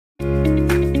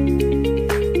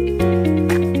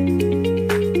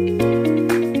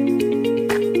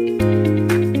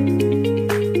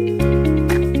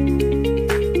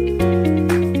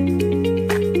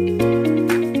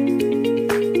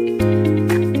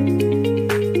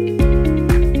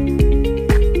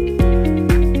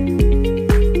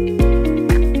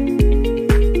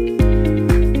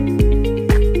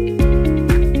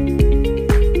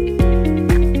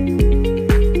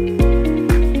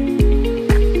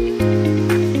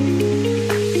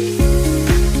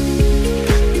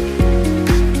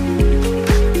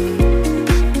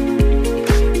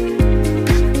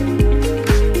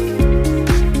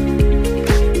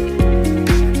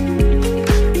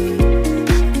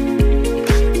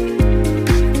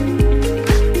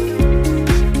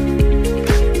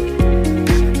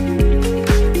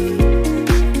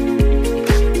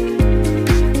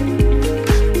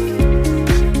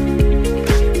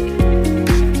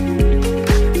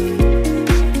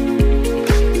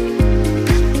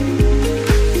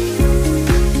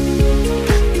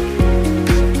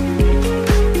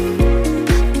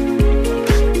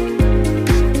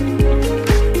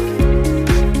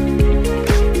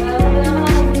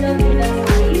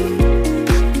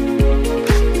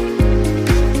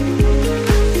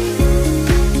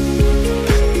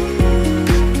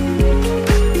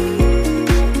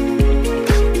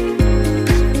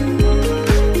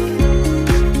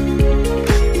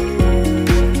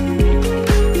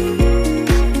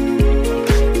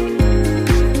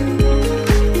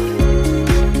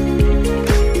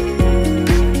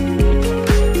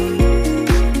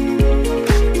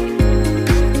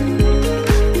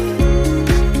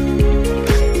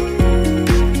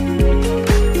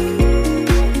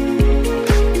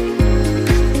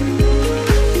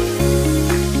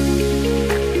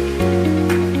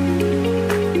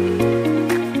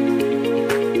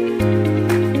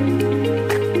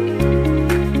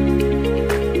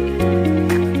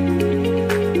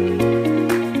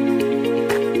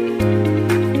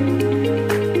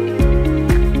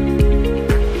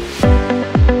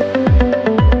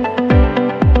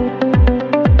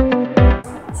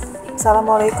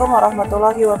Assalamualaikum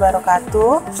warahmatullahi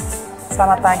wabarakatuh.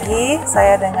 Selamat pagi,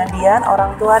 saya dengan Dian,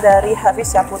 orang tua dari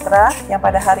Hafiz Syaputra yang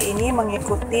pada hari ini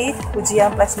mengikuti ujian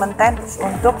placement test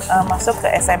untuk masuk ke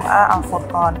SMA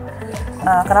Al-Furqon.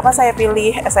 Kenapa saya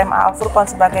pilih SMA Al-Furqon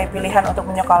sebagai pilihan untuk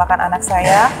menyekolahkan anak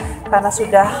saya? Karena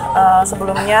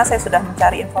sebelumnya saya sudah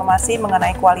mencari informasi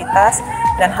mengenai kualitas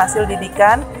dan hasil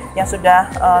didikan yang sudah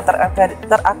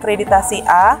terakreditasi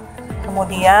A,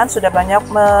 kemudian sudah banyak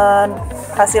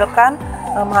menghasilkan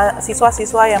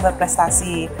siswa-siswa yang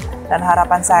berprestasi. Dan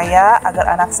harapan saya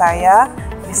agar anak saya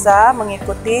bisa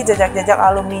mengikuti jejak-jejak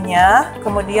alumninya,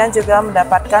 kemudian juga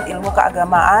mendapatkan ilmu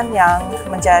keagamaan yang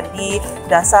menjadi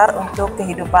dasar untuk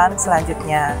kehidupan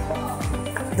selanjutnya.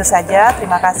 Itu saja,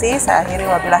 terima kasih. Saya akhiri,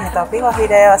 wabillahi taufiq wal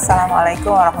hidayah.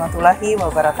 Wassalamualaikum warahmatullahi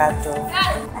wabarakatuh.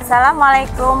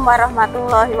 Assalamualaikum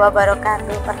warahmatullahi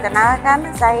wabarakatuh.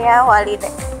 Perkenalkan, saya wali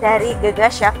dari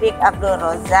Gegas Syafiq Abdul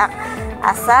Rozak,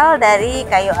 asal dari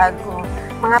Kayu Agung.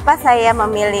 Mengapa saya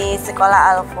memilih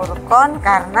sekolah Al-Furqon?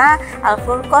 Karena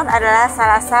Al-Furqon adalah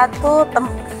salah satu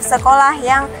sekolah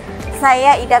yang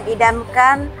saya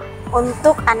idam-idamkan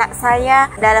untuk anak saya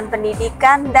dalam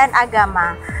pendidikan dan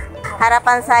agama.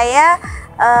 Harapan saya,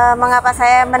 mengapa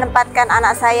saya menempatkan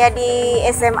anak saya di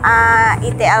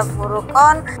SMAIT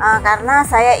Al-Furqon? Karena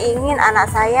saya ingin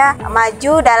anak saya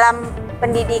maju dalam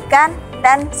pendidikan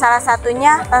dan salah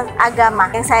satunya agama.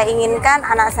 Yang saya inginkan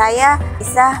anak saya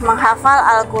bisa menghafal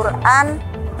Al-Quran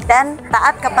dan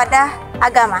taat kepada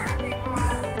agama.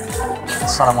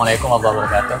 Assalamualaikum warahmatullahi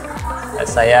wabarakatuh.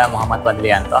 Saya Muhammad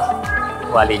Padlianto,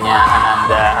 walinya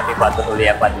Ananda Habibatul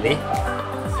Ulia Padli.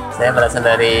 Saya berasal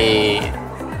dari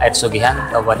Air Sugihan,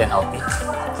 Kabupaten Oki.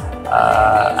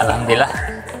 Alhamdulillah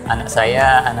anak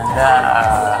saya Ananda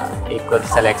ikut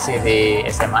seleksi di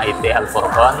SMAIT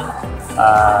Al-Furqon.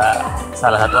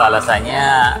 Salah satu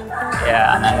alasannya ya,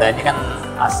 Ananda ini kan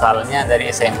asalnya dari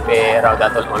SMP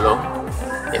Raudatul Ulum.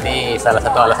 Jadi salah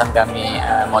satu alasan kami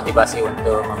motivasi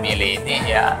untuk memilih ini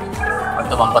ya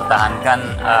untuk mempertahankan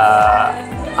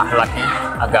akhlaknya,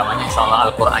 agamanya, insya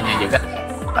Al-Qur'annya juga,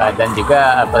 dan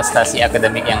juga prestasi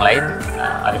akademik yang lain.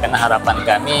 Karena harapan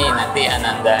kami nanti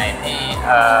Ananda ini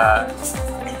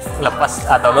lepas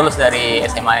atau lulus dari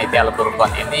SMAIT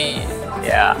Al-Furqon ini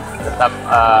ya tetap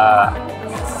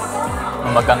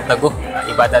memegang teguh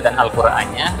ibadah dan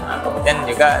Al-Qur'annya, kemudian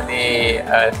juga di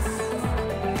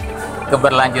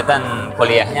keberlanjutan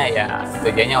kuliahnya ya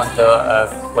tujuannya untuk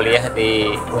kuliah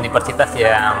di universitas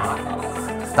yang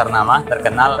ternama,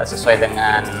 terkenal sesuai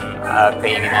dengan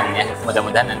keinginannya.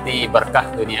 Mudah-mudahan nanti berkah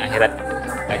dunia akhirat.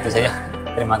 Nah, itu saja.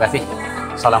 Terima kasih.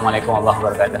 Assalamualaikum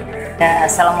warahmatullahi wabarakatuh.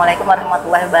 Assalamualaikum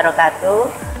warahmatullahi wabarakatuh.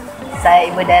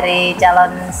 Saya ibu dari calon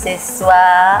siswa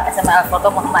SMA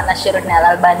Al-Furqon Muhammad Nasyiruddin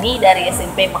Al-Albani dari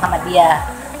SMP Muhammadiyah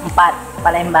 4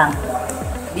 Palembang.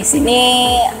 Di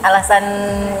sini alasan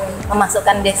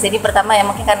memasukkan di sini pertama ya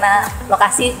mungkin karena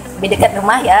lokasi lebih dekat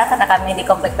rumah ya, karena kami di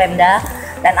komplek Pemda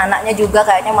dan anaknya juga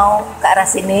kayaknya mau ke arah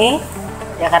sini.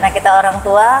 Ya karena kita orang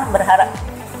tua berharap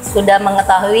sudah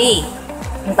mengetahui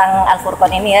tentang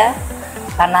Al-Furqon ini ya,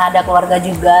 karena ada keluarga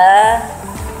juga,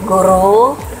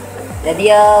 guru.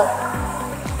 Jadi ya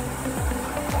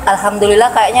alhamdulillah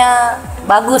kayaknya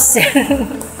bagus.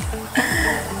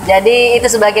 Jadi itu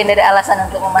sebagian dari alasan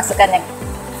untuk memasukkannya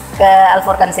ke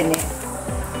Al-Furqon sini.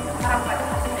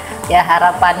 Ya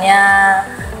harapannya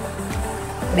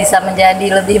bisa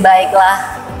menjadi lebih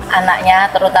baiklah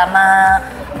anaknya, terutama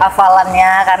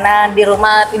hafalannya, karena di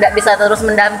rumah tidak bisa terus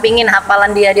mendampingin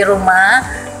hafalan dia di rumah.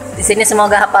 Di sini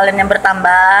semoga hafalannya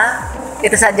bertambah.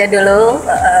 Itu saja dulu.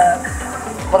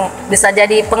 Bisa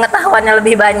jadi pengetahuannya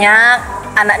lebih banyak,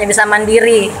 anaknya bisa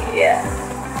mandiri ya.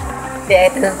 Ya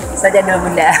itu saja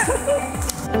dulu Bunda.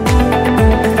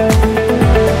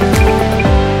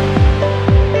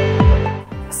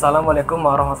 Assalamualaikum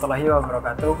warahmatullahi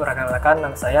wabarakatuh. Perkenalkan,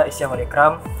 nama saya Isyamul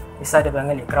Ikram, bisa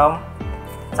dipanggil Ikram.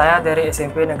 Saya dari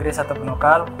SMP Negeri 1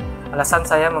 Penukal. Alasan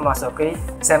saya memasuki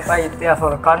SMAIT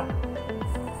Al-Furqon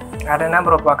karena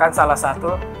merupakan salah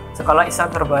satu sekolah Islam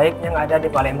terbaik yang ada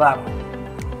di Palembang.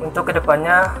 Untuk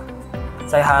kedepannya,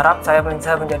 saya harap saya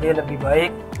bisa menjadi lebih baik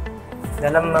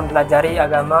dalam mempelajari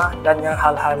agama dan yang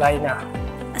hal-hal lainnya.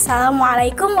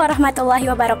 Assalamualaikum warahmatullahi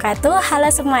wabarakatuh.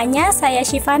 Halo semuanya, saya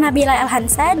Syifa Nabila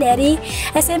Elhansa dari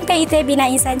SMP IT Bina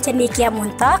Insan Cendikia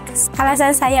Muntok.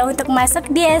 Alasan saya untuk masuk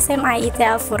di SMAIT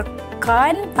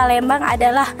Al-Furqon Palembang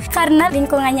adalah karena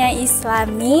lingkungannya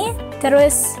Islami,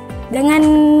 terus Dengan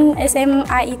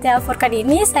SMAIT Al-Furqon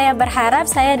ini saya berharap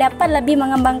saya dapat lebih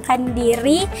mengembangkan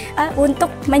diri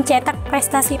untuk mencetak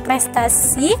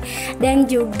prestasi-prestasi dan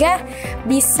juga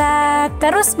bisa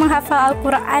terus menghafal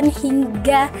Al-Quran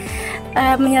hingga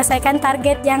menyelesaikan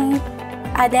target yang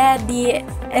ada di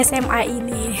SMA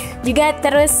ini. Juga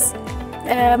terus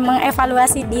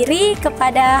mengevaluasi diri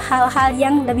kepada hal-hal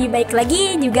yang lebih baik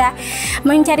lagi, juga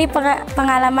mencari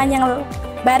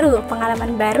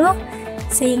pengalaman baru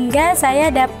sehingga saya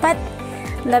dapat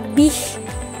lebih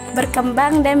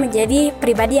berkembang dan menjadi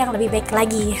pribadi yang lebih baik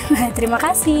lagi. Terima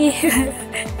kasih.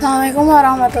 Assalamualaikum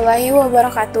warahmatullahi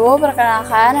wabarakatuh.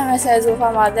 Perkenalkan, nama saya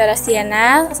Zulfa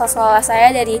Madarasiana. Asal sekolah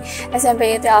saya dari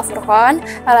SMP IT Al-Furqon.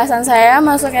 Alasan saya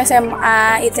masuk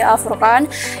SMA IT Al-Furqon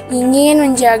ingin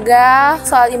menjaga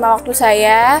sholat 5 waktu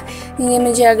saya, ingin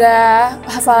menjaga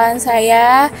hafalan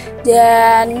saya,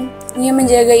 dan ingin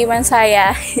menjaga iman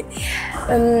saya.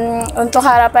 Untuk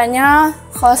harapannya,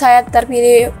 kalau saya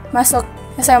terpilih masuk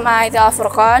SMA IT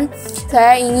Al-Furqon,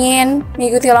 saya ingin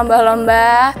mengikuti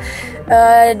lomba-lomba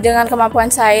dengan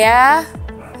kemampuan saya.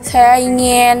 Saya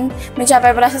ingin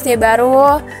mencapai prestasi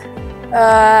baru.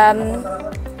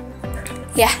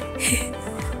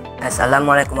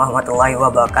 Assalamualaikum warahmatullahi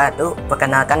wabarakatuh.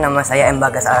 Perkenalkan, nama saya M.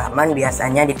 Bagas Ar-Rahman,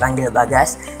 biasanya dipanggil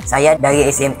Bagas. Saya dari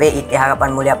SMP IT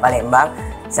Harapan Mulia Palembang.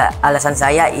 Alasan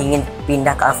saya ingin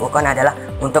pindah ke Al-Furqon adalah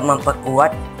untuk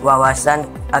memperkuat wawasan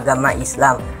agama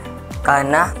Islam,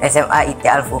 karena SMA IT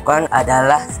Al-Furqon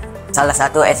adalah salah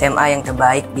satu SMA yang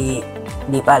terbaik di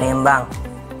Palembang.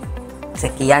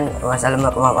 Sekian,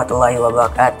 wassalamualaikum warahmatullahi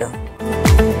wabarakatuh.